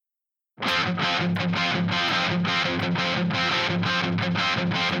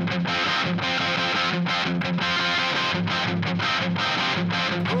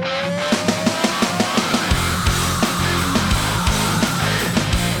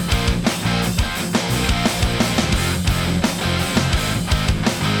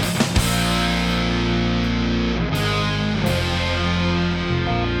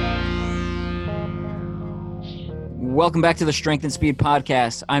Welcome back to the Strength and Speed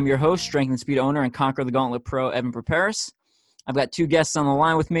Podcast. I'm your host, Strength and Speed owner and Conquer the Gauntlet Pro, Evan Preparis. I've got two guests on the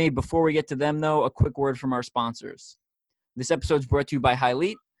line with me. Before we get to them, though, a quick word from our sponsors. This episode is brought to you by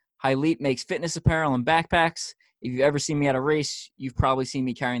Hylete. Hylete makes fitness apparel and backpacks. If you've ever seen me at a race, you've probably seen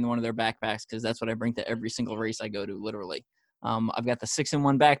me carrying one of their backpacks because that's what I bring to every single race I go to, literally. I've got the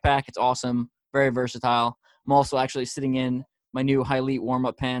 6-in-1 backpack. It's awesome, very versatile. I'm also actually sitting in my new Hylete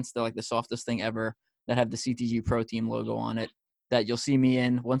warm-up pants. They're like the softest thing ever, that have the CTG Pro Team logo on it, that you'll see me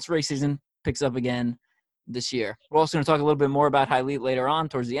in once race season picks up again this year. We're also going to talk a little bit more about Hylete later on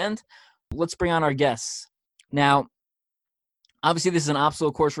towards the end. Let's bring on our guests. Now, obviously this is an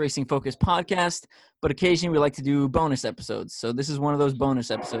obstacle course racing focused podcast, but occasionally we like to do bonus episodes. So this is one of those bonus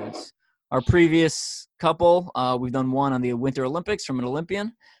episodes. Our previous couple, we've done one on the Winter Olympics from an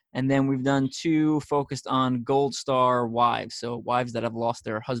Olympian, and then we've done two focused on Gold Star wives, so wives that have lost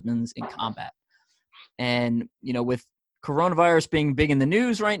their husbands in combat. And, you know, with coronavirus being big in the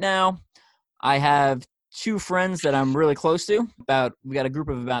news right now, I have two friends that I'm really close to. We got a group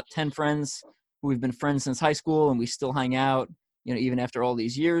of about 10 friends who we've been friends since high school, and we still hang out, you know, even after all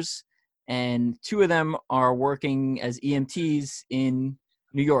these years. And two of them are working as EMTs in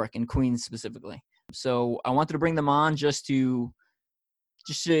New York, in Queens specifically. So I wanted to bring them on just to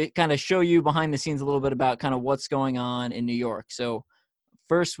kind of show you behind the scenes a little bit about kind of what's going on in New York. So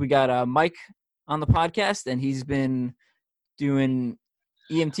first we got Mike on the podcast, and he's been doing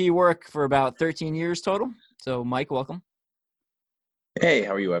EMT work for about 13 years total. So Mike, welcome. Hey,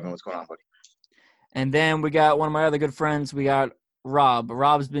 how are you, Evan? What's going on, buddy? And then we got one of my other good friends. We got Rob.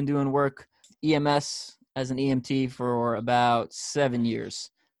 Rob's been doing work EMS as an EMT for about 7 years.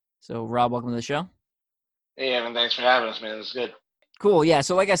 So Rob, welcome to the show. Hey, Evan, thanks for having us, man. This is good. Cool. Yeah.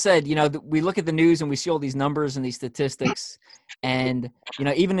 So like I said, you know, we look at the news and we see all these numbers and these statistics. And, you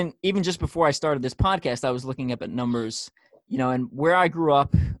know, even just before I started this podcast, I was looking up at numbers, you know, and where I grew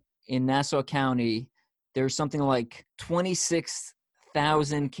up in Nassau County, there's something like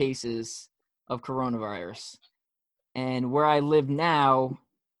 26,000 cases of coronavirus. And where I live now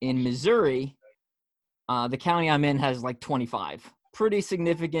in Missouri, the county I'm in has like 25. Pretty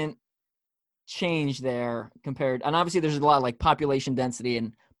significant change there compared, and obviously there's a lot of like population density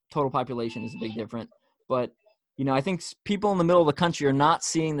and total population is a big difference, but you know, I think people in the middle of the country are not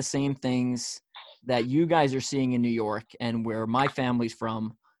seeing the same things that you guys are seeing in New York and where my family's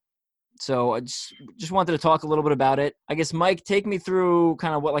from. So I just wanted to talk a little bit about it. I guess, Mike, take me through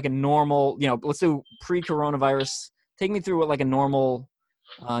kind of what like a normal, you know, let's do pre-coronavirus, take me through what like a normal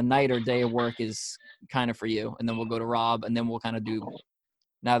night or day of work is kind of for you, and then we'll go to Rob, and then we'll kind of do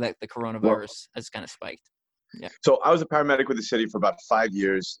now that the coronavirus has kind of spiked. Yeah. So I was a paramedic with the city for about 5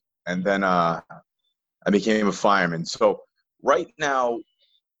 years, and then I became a fireman. So right now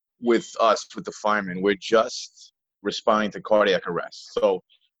with us, with the firemen, we're just responding to cardiac arrest. So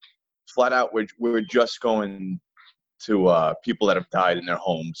flat out, we're just going to people that have died in their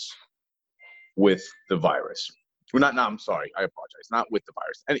homes with the virus. I'm sorry, I apologize. Not with the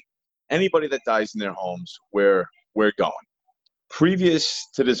virus. Anybody that dies in their homes, we're going. Previous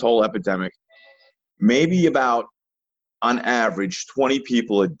to this whole epidemic, maybe about, on average, 20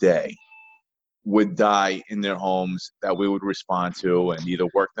 people a day would die in their homes that we would respond to and either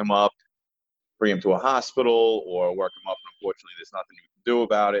work them up, bring them to a hospital, or work them up. Unfortunately, there's nothing you can do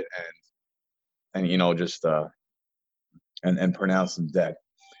about it, and you know, just and pronounce them dead.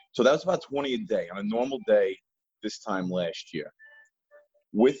 So that was about 20 a day on a normal day this time last year.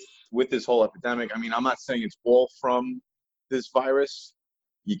 With this whole epidemic, I mean, I'm not saying it's all from this virus.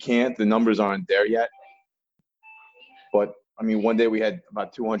 You can't, the numbers aren't there yet. But I mean, one day we had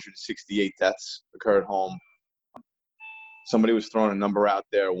about 268 deaths occur at home. Somebody was throwing a number out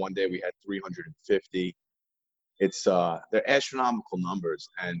there. One day we had 350. They're astronomical numbers,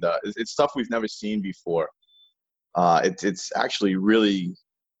 and it's stuff we've never seen before. It's actually really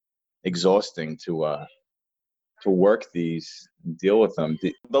exhausting to work these and deal with them.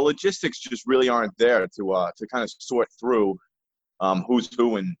 The logistics just really aren't there to kind of sort through who's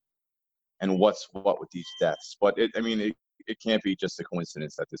who and what's what with these deaths. But it can't be just a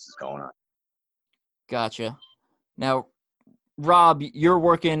coincidence that this is going on. Gotcha. Now, Rob, you're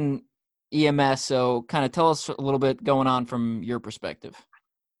working EMS, so kind of tell us a little bit going on from your perspective.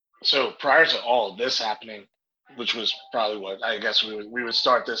 So prior to all of this happening, which was probably what I guess we would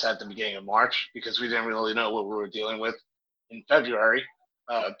start this at the beginning of March because we didn't really know what we were dealing with in February.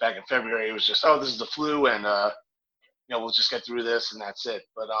 Back in February, it was just, oh, this is the flu, and we'll just get through this and that's it.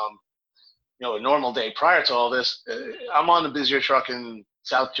 But a normal day prior to all this, I'm on the busier truck in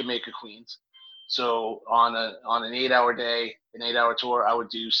South Jamaica, Queens. So on an 8-hour day, an 8-hour tour, I would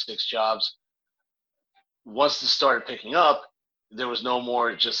do 6 jobs. Once this started picking up, there was no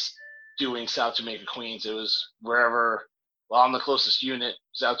more just doing South Jamaica, Queens. It was wherever. Well, I'm the closest unit,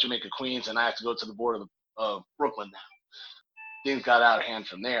 South Jamaica, Queens, and I have to go to the border of Brooklyn now. Things got out of hand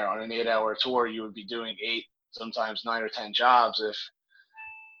from there. On an 8-hour tour, you would be doing 8, sometimes 9 or 10 jobs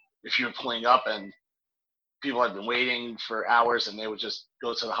if you're pulling up and people had been waiting for hours and they would just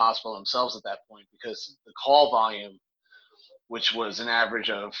go to the hospital themselves at that point because the call volume, which was an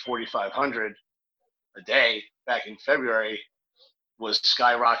average of 4,500 a day back in February, was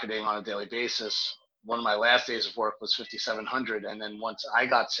skyrocketing on a daily basis. One of my last days of work was 5,700. And then once I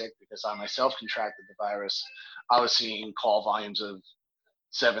got sick because I myself contracted the virus, I was seeing call volumes of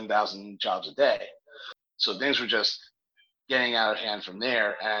 7,000 jobs a day. So things were just getting out of hand from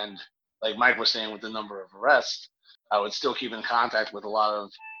there. And like Mike was saying with the number of arrests, I would still keep in contact with a lot of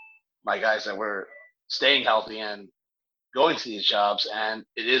my guys that were staying healthy and going to these jobs. And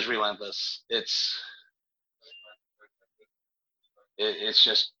it is relentless. It's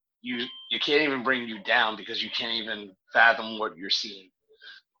just you can't even bring you down because you can't even fathom what you're seeing.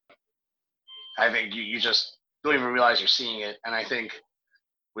 I think you just don't even realize you're seeing it. And I think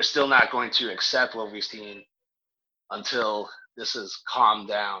we're still not going to accept what we've seen until this is calmed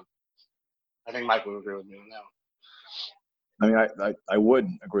down. I think Mike would agree with me on that one. I mean, I would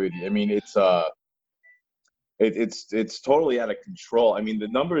agree with you. I mean, it's totally out of control. I mean, the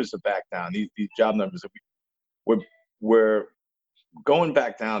numbers are back down. These job numbers, we're going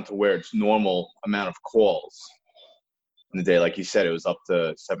back down to where it's normal amount of calls in the day. Like you said, it was up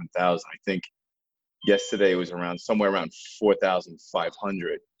to 7,000. I think yesterday it was somewhere around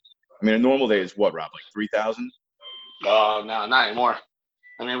 4,500. I mean, a normal day is what, Rob? Like 3,000? Oh, no, not anymore.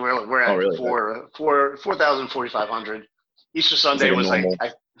 I mean, we're at really? 4,000, 4,500. Easter Sunday was like,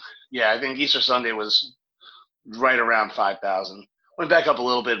 I think Easter Sunday was right around 5,000. Went back up a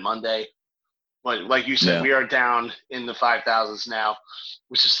little bit Monday. But like you said, we are down in the 5,000s now,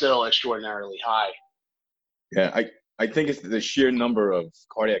 which is still extraordinarily high. Yeah, I think it's the sheer number of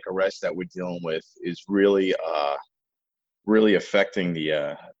cardiac arrests that we're dealing with is really affecting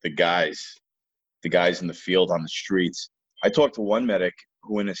the guys in the field on the streets. I talked to one medic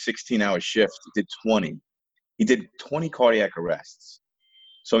who in a 16-hour shift did 20. He did 20 cardiac arrests.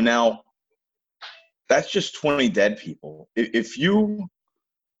 So now that's just 20 dead people. If you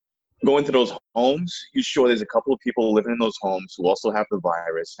go into those homes, you're sure there's a couple of people living in those homes who also have the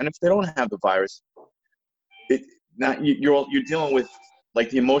virus. And if they don't have the virus, you're dealing with like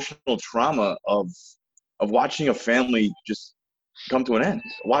the emotional trauma of watching a family just come to an end,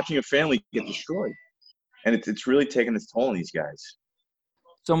 watching a family get destroyed. And it's really taking its toll on these guys.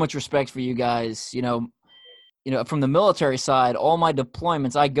 So much respect for you guys. From the military side, all my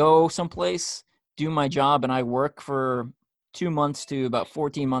deployments, I go someplace, do my job, and I work for 2 months to about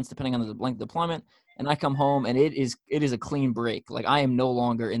 14 months, depending on the length of deployment. And I come home and it is a clean break. Like I am no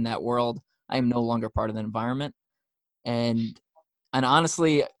longer in that world. I am no longer part of that environment. And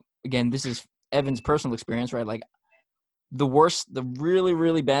honestly, again, this is Evan's personal experience, right? Like the really,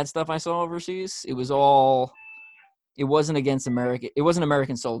 really bad stuff I saw overseas, it wasn't against America. It wasn't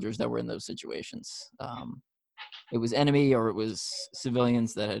American soldiers that were in those situations. It was enemy or it was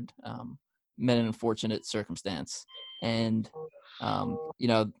civilians that had met an unfortunate circumstance. And,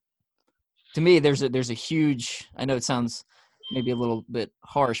 to me, there's a huge, I know it sounds maybe a little bit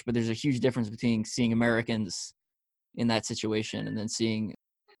harsh, but there's a huge difference between seeing Americans in that situation and then seeing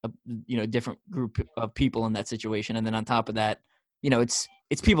a different group of people in that situation. And then on top of that, it's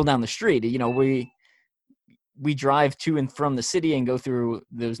people down the street. We drive to and from the city and go through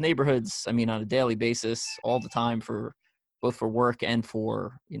those neighborhoods. I mean, on a daily basis, all the time both for work and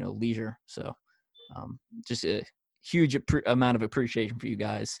for, leisure. So just a huge amount of appreciation for you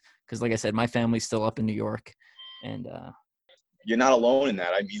guys. Because like I said, my family's still up in New York and, you're not alone in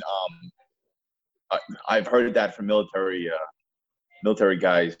that. I mean, I've heard that from military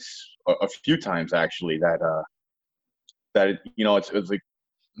guys a few times actually that it's like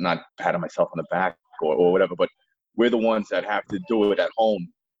not patting myself on the back or whatever, but we're the ones that have to do it at home.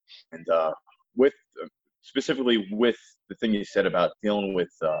 And specifically with the thing you said about dealing with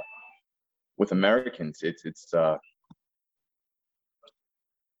Americans, it's I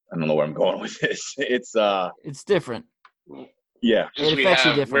don't know where I'm going with this. It's different. Yeah. Because It affects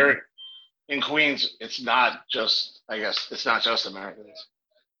you differently. we're in Queens, it's not just, I guess, it's not just Americans.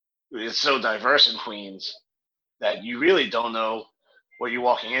 It's so diverse in Queens that you really don't know what you're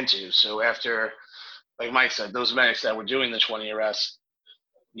walking into. So after, like Mike said, those medics that were doing the 20 arrests,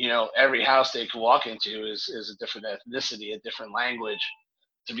 every house they could walk into is a different ethnicity, a different language.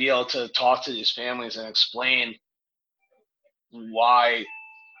 To be able to talk to these families and explain why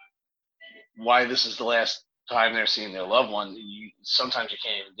this is the last time they're seeing their loved one, sometimes you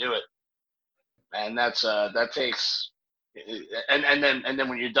can't even do it, and that takes. And then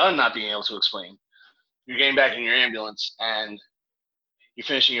when you're done not being able to explain, you're getting back in your ambulance and you're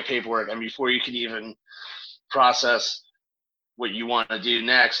finishing your paperwork, and before you can even process what you want to do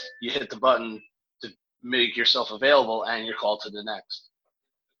next, you hit the button to make yourself available, and you're called to the next.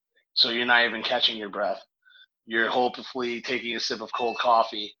 So you're not even catching your breath. You're hopefully taking a sip of cold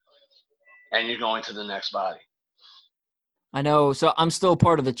coffee, and you're going to the next body. I know. So I'm still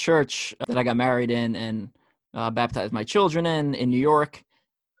part of the church that I got married in and baptized my children in New York.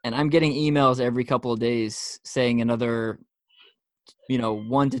 And I'm getting emails every couple of days saying another,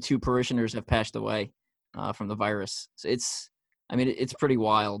 1 to 2 parishioners have passed away from the virus. So it's pretty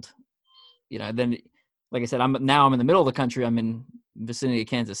wild. Then, like I said, I'm in the middle of the country. I'm in vicinity of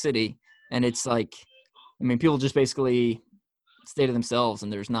Kansas City. And it's like, people just basically stay to themselves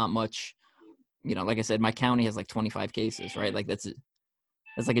and there's not much, like I said, my county has like 25 cases, right? Like that's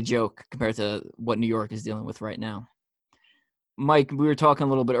like a joke compared to what New York is dealing with right now. Mike, we were talking a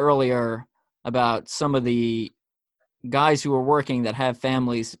little bit earlier about some of the guys who are working that have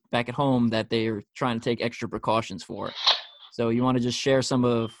families back at home that they're trying to take extra precautions for. So you want to just share some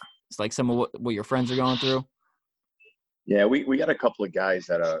of what your friends are going through? Yeah, we got a couple of guys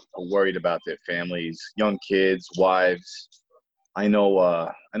that are worried about their families, young kids, wives. I know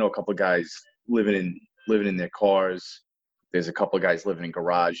a couple of guys living in their cars. There's a couple of guys living in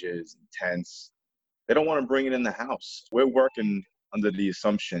garages and tents. They don't want to bring it in the house. We're working under the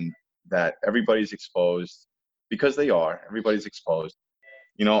assumption that everybody's exposed because everybody's exposed.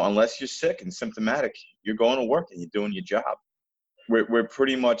 Unless you're sick and symptomatic, you're going to work and you're doing your job. We're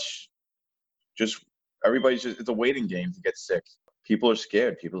pretty much just, it's a waiting game to get sick. People are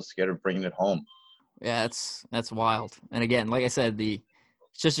scared. People are scared of bringing it home. Yeah, that's wild. And again, like I said,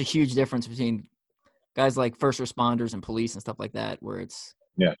 it's just a huge difference between guys like first responders and police and stuff like that, where it's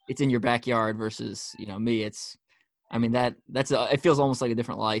in your backyard versus, me. It's, it feels almost like a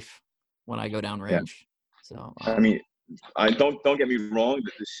different life when I go down range. Yeah. So, I don't get me wrong.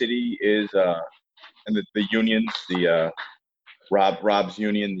 The city is, and the unions, the Rob's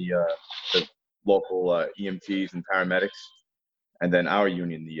union, the local EMTs and paramedics, and then our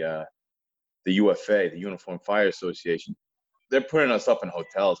union, the UFA, the Uniform Fire Association. They're putting us up in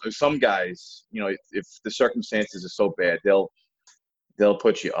hotels. There's some guys, if the circumstances are so bad, they'll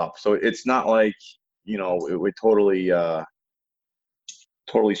put you up. So it's not like, we're totally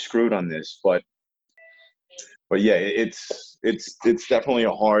screwed on this. But yeah, it's definitely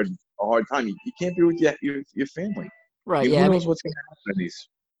a hard time. You can't be with your family. Right. Who knows what's going to happen in these?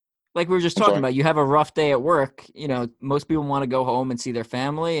 Like we were just talking about, you have a rough day at work. Most people want to go home and see their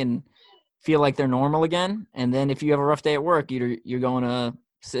family and feel like they're normal again. And then if you have a rough day at work, you're going to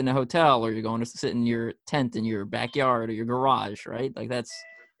sit in a hotel or you're going to sit in your tent in your backyard or your garage, right? Like that's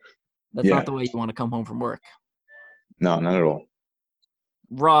not the way you want to come home from work. No, not at all.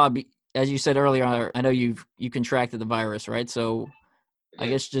 Rob, as you said earlier, I know you contracted the virus, right? So I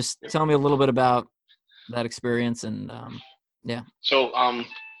guess just tell me a little bit about that experience and yeah. So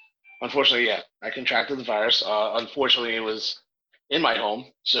unfortunately, I contracted the virus. Unfortunately, it was in my home.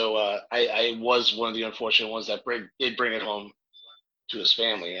 So I was one of the unfortunate ones that did bring it home to his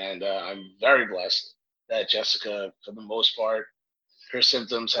family. And I'm very blessed that Jessica, for the most part, her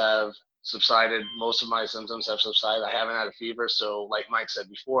symptoms have subsided. Most of my symptoms have subsided. I haven't had a fever. So like Mike said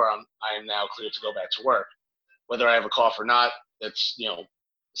before, I am now clear to go back to work. Whether I have a cough or not, that's, the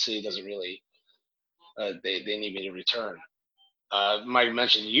city doesn't really, they need me to return. Mike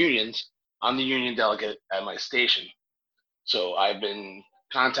mentioned unions. I'm the union delegate at my station. So I've been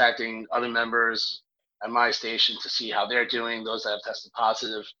contacting other members at my station to see how they're doing, those that have tested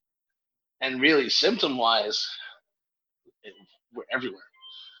positive. And really, symptom-wise, we're everywhere.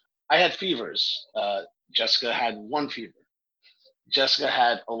 I had fevers. Jessica had one fever. Jessica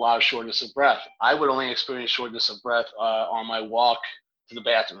had a lot of shortness of breath. I would only experience shortness of breath on my walk to the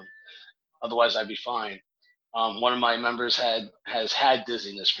bathroom. Otherwise, I'd be fine. One of my members has had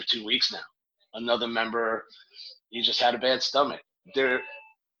dizziness for 2 weeks now. Another member, he just had a bad stomach. To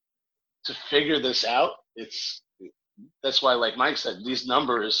figure this out, that's why, like Mike said, these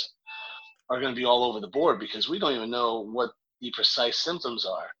numbers are going to be all over the board because we don't even know what the precise symptoms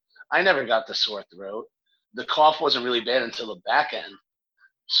are. I never got the sore throat. The cough wasn't really bad until the back end.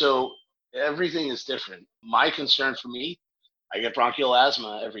 So everything is different. My concern for me, I get bronchial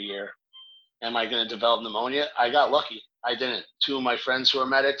asthma every year. Am I going to develop pneumonia? I got lucky. I didn't. Two of my friends who are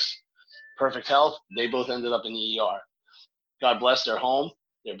medics, perfect health, they both ended up in the ER. God bless, they're home.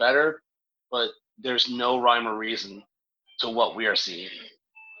 They're better. But there's no rhyme or reason to what we are seeing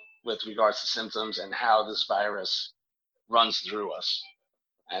with regards to symptoms and how this virus runs through us.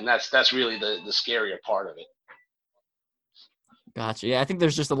 And that's really the scarier part of it. Gotcha. Yeah, I think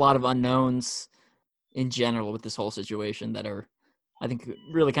there's just a lot of unknowns in general with this whole situation that are, I think,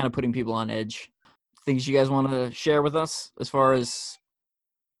 really kind of putting people on edge. Things you guys want to share with us as far as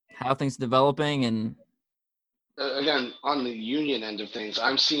how things are developing? And again, on the union end of things,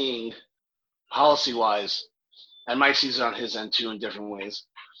 I'm seeing policy-wise, and Mike sees it on his end too in different ways.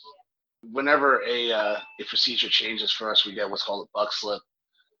 Whenever a procedure changes for us, we get what's called a buck slip.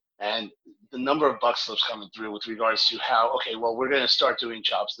 And the number of buck slips coming through with regards to how, okay, well, we're going to start doing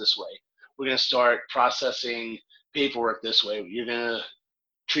jobs this way. We're going to start processing paperwork this way. You're going to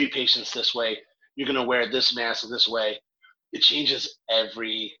treat patients this way. You're going to wear this mask this way. It changes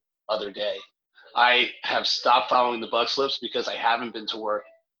every other day. I have stopped following the buck slips because I haven't been to work.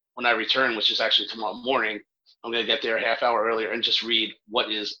 When I return, which is actually tomorrow morning, I'm going to get there a half hour earlier and just read what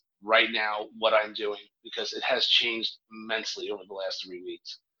is right now what I'm doing, because it has changed immensely over the last 3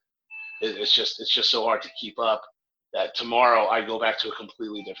 weeks. It's just so hard to keep up that tomorrow I go back to a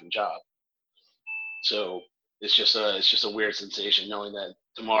completely different job. So it's just a weird sensation knowing that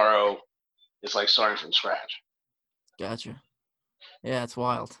tomorrow it's like starting from scratch. Gotcha. Yeah, it's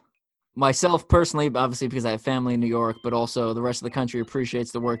wild. Myself personally, obviously because I have family in New York, but also the rest of the country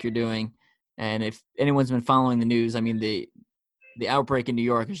appreciates the work you're doing. And if anyone's been following the news, I mean, the outbreak in New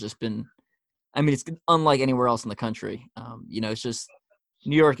York has just been, I mean, it's unlike anywhere else in the country. It's just,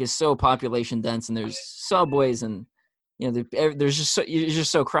 New York is so population dense, and there's subways, and there's just you're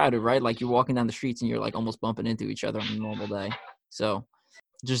just so crowded, right? Like you're walking down the streets and you're like almost bumping into each other on a normal day. So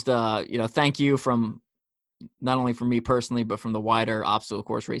just thank you from not only from me personally, but from the wider obstacle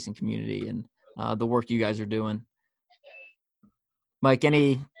course racing community and the work you guys are doing. Mike,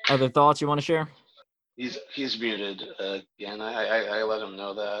 any other thoughts you want to share? He's muted again. I let him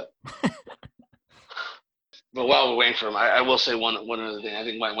know that. But while we're waiting for him, I will say one other thing. I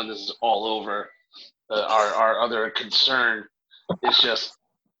think when this is all over, our other concern is just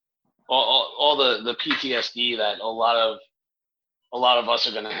all the PTSD that a lot of us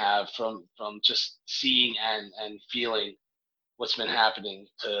are going to have from just seeing and feeling what's been happening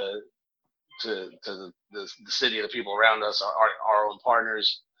to the city, the people around us, our own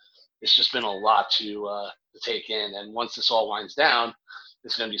partners. It's just been a lot to take in. And once this all winds down,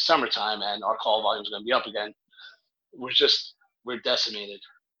 it's going to be summertime and our call volume is going to be up again. We're decimated.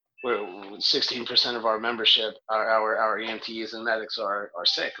 We're 16% of our membership, our EMTs and medics are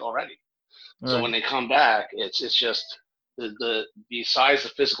sick already. All so right. When they come back, it's just the besides the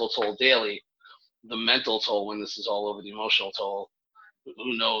physical toll daily, the mental toll when this is all over, the emotional toll.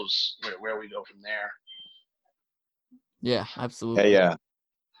 Who knows where we go from there? Yeah, absolutely. Hey, yeah,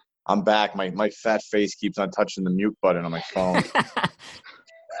 I'm back. My fat face keeps on touching the mute button on my phone.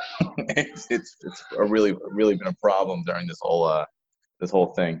 it's really been a problem during this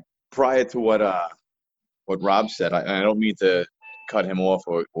whole thing. Prior to what Rob said, I don't mean to cut him off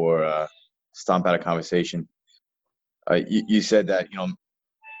or stomp out a conversation. You said that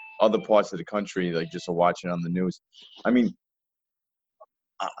other parts of the country like just are watching on the news. I mean,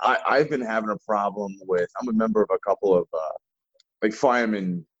 I've been having a problem with. I'm a member of a couple of like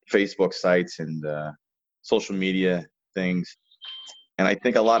fireman Facebook sites and social media things. And I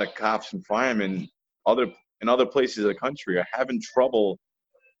think a lot of cops and firemen in other places of the country are having trouble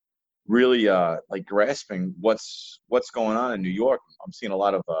really like grasping what's going on in New York. I'm seeing a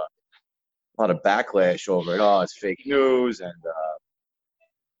lot of backlash over it. Oh, it's fake news,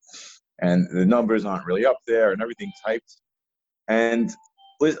 and the numbers aren't really up there, and everything typed. And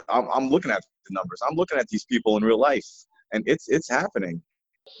I'm looking at the numbers. I'm looking at these people in real life, and it's happening.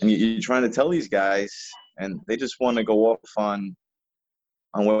 And you're trying to tell these guys, and they just want to go off on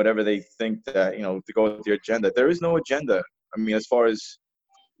whatever they think that, to go with their agenda. There is no agenda. I mean, as far as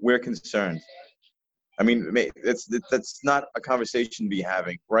we're concerned. I mean, that's not a conversation to be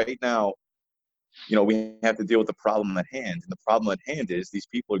having. Right now, we have to deal with the problem at hand. And the problem at hand is these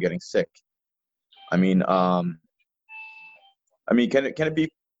people are getting sick. I mean, can it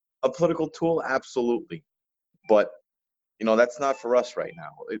be a political tool? Absolutely. But, that's not for us right now.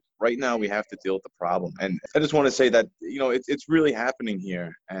 Right now, we have to deal with the problem. And I just want to say that, it's really happening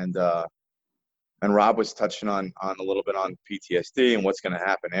here. And And Rob was touching on a little bit on PTSD and what's going to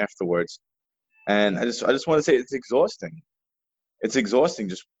happen afterwards. And I just want to say it's exhausting. It's exhausting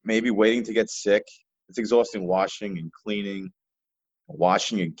just maybe waiting to get sick. It's exhausting washing and cleaning,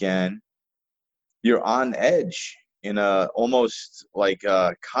 washing again. You're on edge in a almost like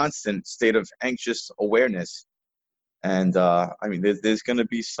a constant state of anxious awareness. And I mean, there's going to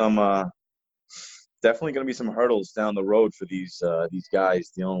be some definitely going to be some hurdles down the road for these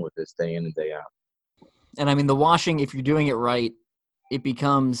guys dealing with this day in and day out. And I mean, the washing, if you're doing it right, it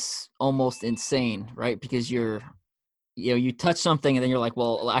becomes almost insane, right? Because you touch something and then you're like,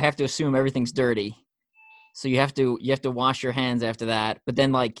 well, I have to assume everything's dirty. So you have to wash your hands after that. But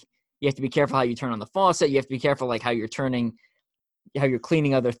then like you have to be careful how you turn on the faucet. You have to be careful like how you're cleaning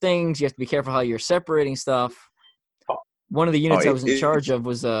other things. You have to be careful how you're separating stuff. One of the units I was in charge of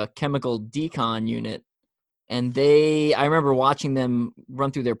was a chemical decon unit. And I remember watching them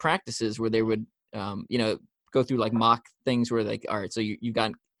run through their practices where they would, go through like mock things where like, all right, so you've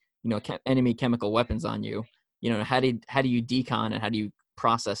got, enemy chemical weapons on you. How do you decon and how do you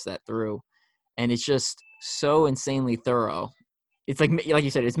process that through? And it's just so insanely thorough. It's like you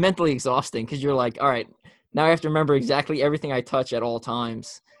said, it's mentally exhausting because you're like, all right, now I have to remember exactly everything I touch at all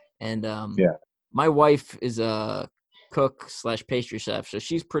times. And my wife is a cook / pastry chef, so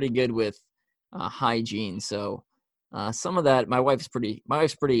she's pretty good with hygiene. So some of that, my wife's pretty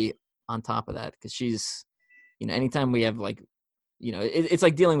on top of that because she's, anytime we have like, it's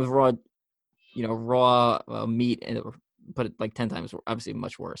like dealing with raw meat, and put it like 10 times, obviously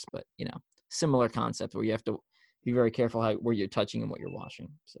much worse, but similar concept where you have to be very careful where you're touching and what you're washing.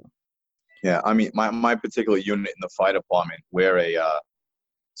 So yeah, I mean, my particular unit in the fire department, we're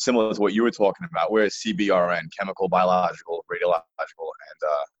similar to what you were talking about, we're a CBRN, chemical, biological, radiological,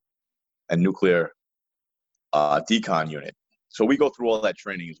 and nuclear decon unit. So we go through all that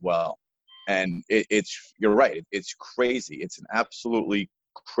training as well. And you're right, it's crazy. It's an absolutely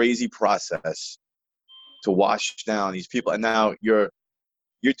crazy process to wash down these people. And now you're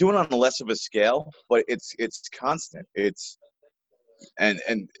doing it on a less of a scale, but it's constant. It's I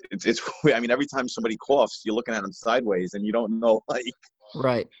mean, every time somebody coughs, you're looking at them sideways and you don't know like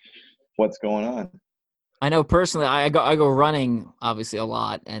right what's going on. I know personally, I go running obviously a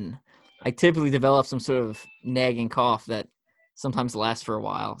lot, and I typically develop some sort of nagging cough that sometimes lasts for a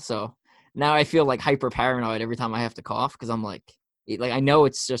while. So now I feel like hyper paranoid every time I have to cough because I'm like I know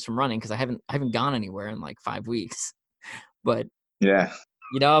it's just from running because I haven't gone anywhere in like 5 weeks. But yeah,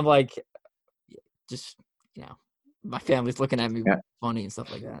 I'm like, just my family's looking at me funny and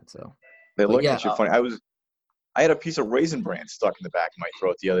stuff like that. So they look at you funny. I had a piece of Raisin Bran stuck in the back of my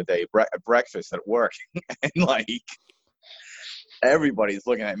throat the other day at breakfast at work, and like everybody's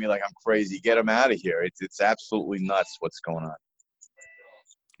looking at me like I'm crazy. Get them out of here! It's absolutely nuts what's going on.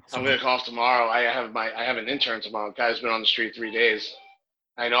 I'm gonna cough tomorrow. I have an intern tomorrow. Guy's been on the street 3 days.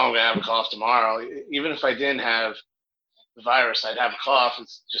 I know I'm gonna have a cough tomorrow. Even if I didn't have the virus, I'd have a cough.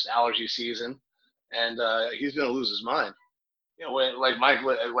 It's just allergy season, and he's gonna lose his mind. Like Mike,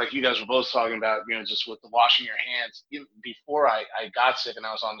 like you guys were both talking about, just with the washing your hands. Even before I got sick and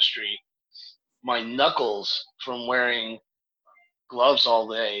I was on the street, my knuckles from wearing gloves all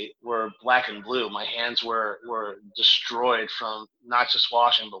day were black and blue. My hands were destroyed from not just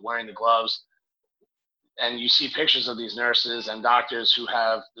washing, but wearing the gloves. And you see pictures of these nurses and doctors who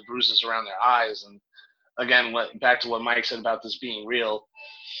have the bruises around their eyes. And again, back to what Mike said about this being real,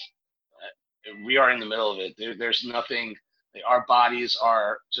 we are in the middle of it. There's nothing, our bodies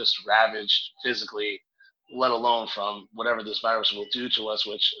are just ravaged physically, let alone from whatever this virus will do to us,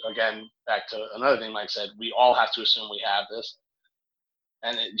 which again, back to another thing Mike said, we all have to assume we have this.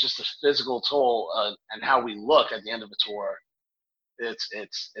 And just the physical toll and how we look at the end of a tour, it's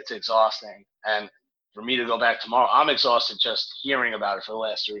exhausting. And for me to go back tomorrow, I'm exhausted just hearing about it for the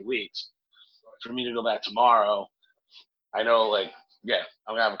last 3 weeks. For me to go back tomorrow, I know I'm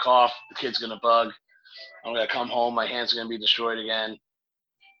gonna have a cough, the kid's gonna bug, I'm gonna come home, my hands are gonna be destroyed again,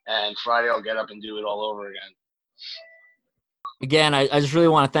 and Friday I'll get up and do it all over again. Again, I just really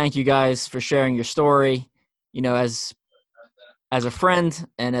want to thank you guys for sharing your story. As a friend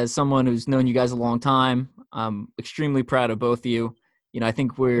and as someone who's known you guys a long time, I'm extremely proud of both of you. I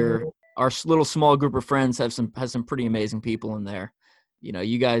think our little small group of friends has some pretty amazing people in there.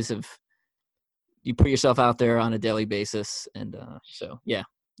 You guys you put yourself out there on a daily basis. And so, yeah,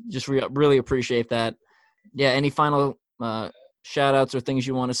 just really appreciate that. Yeah. Any final shout outs or things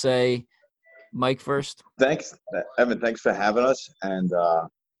you want to say? Mike first. Thanks, Evan. Thanks for having us. And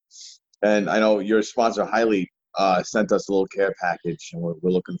I know your sponsor, Highly, sent us a little care package, and we're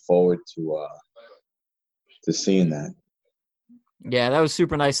looking forward to seeing that. Yeah, that was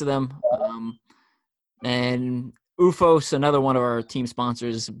super nice of them. And Ufos, another one of our team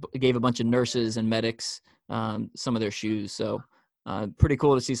sponsors, gave a bunch of nurses and medics some of their shoes. So pretty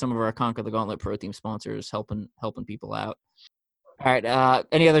cool to see some of our Conquer the Gauntlet Pro Team sponsors helping people out. All right.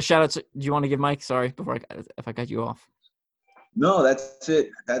 Any other shout outs do you want to give, Mike? Sorry, if I cut you off. No, that's it.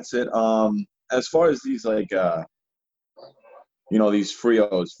 As far as these these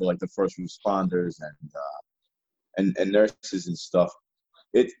frios for like the first responders and nurses and stuff,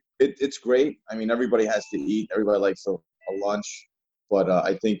 it's great. I mean, everybody has to eat. Everybody likes a lunch, but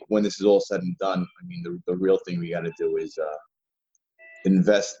I think when this is all said and done, I mean, the real thing we got to do is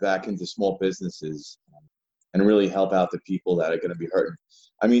invest back into small businesses and really help out the people that are going to be hurting.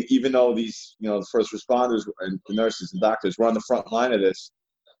 I mean, even though these, the first responders and the nurses and doctors were on the front line of this,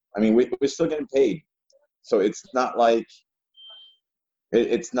 I mean, we're still getting paid. So it's not like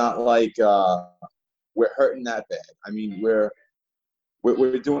we're hurting that bad. I mean, we're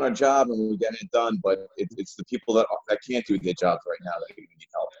doing our job and we're getting it done, but it's the people that can't do their jobs right now that are going to need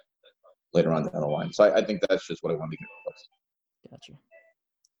help later on down the line. So I think that's just what I wanted to get across. Gotcha.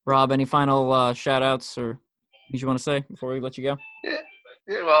 Rob, any final shout outs or things you want to say before we let you go?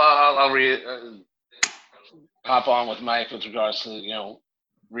 Yeah, well, I'll hop on with Mike with regards to,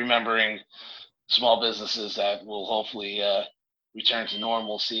 remembering small businesses that will hopefully return to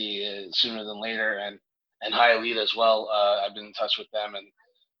normalcy sooner tin later, and Hialeah as well. I've been in touch with them, and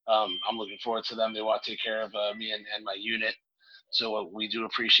I'm looking forward to them. They want to take care of me and my unit, so we do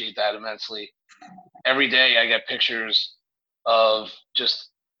appreciate that immensely. Every day I get pictures of just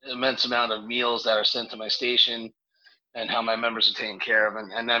immense amount of meals that are sent to my station and how my members are taken care of,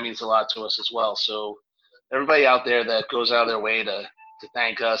 and that means a lot to us as well. So everybody out there that goes out of their way to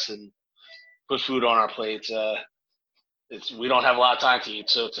thank us and put food on our plates, we don't have a lot of time to eat,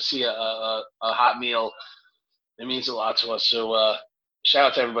 so to see a hot meal, it means a lot to us. So shout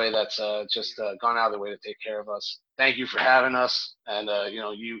out to everybody that's just gone out of their way to take care of us. Thank you for having us, and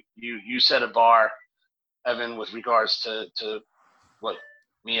you set a bar, Evan, with regards to what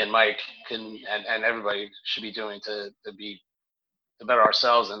me and Mike can and everybody should be doing to better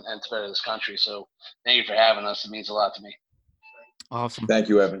ourselves and to better this country. So thank you for having us. It means a lot to me. Awesome. Thank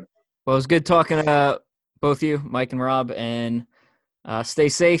you, Evan. Well, it was good talking to both of you, Mike and Rob, and stay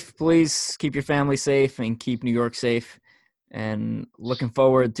safe, please. Keep your family safe and keep New York safe. And looking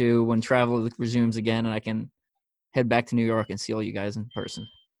forward to when travel resumes again and I can head back to New York and see all you guys in person.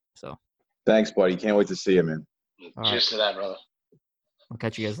 So thanks, buddy. Can't wait to see you, man. Cheers to that, brother. I'll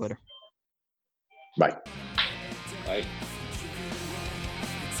catch you guys later. Bye. Bye.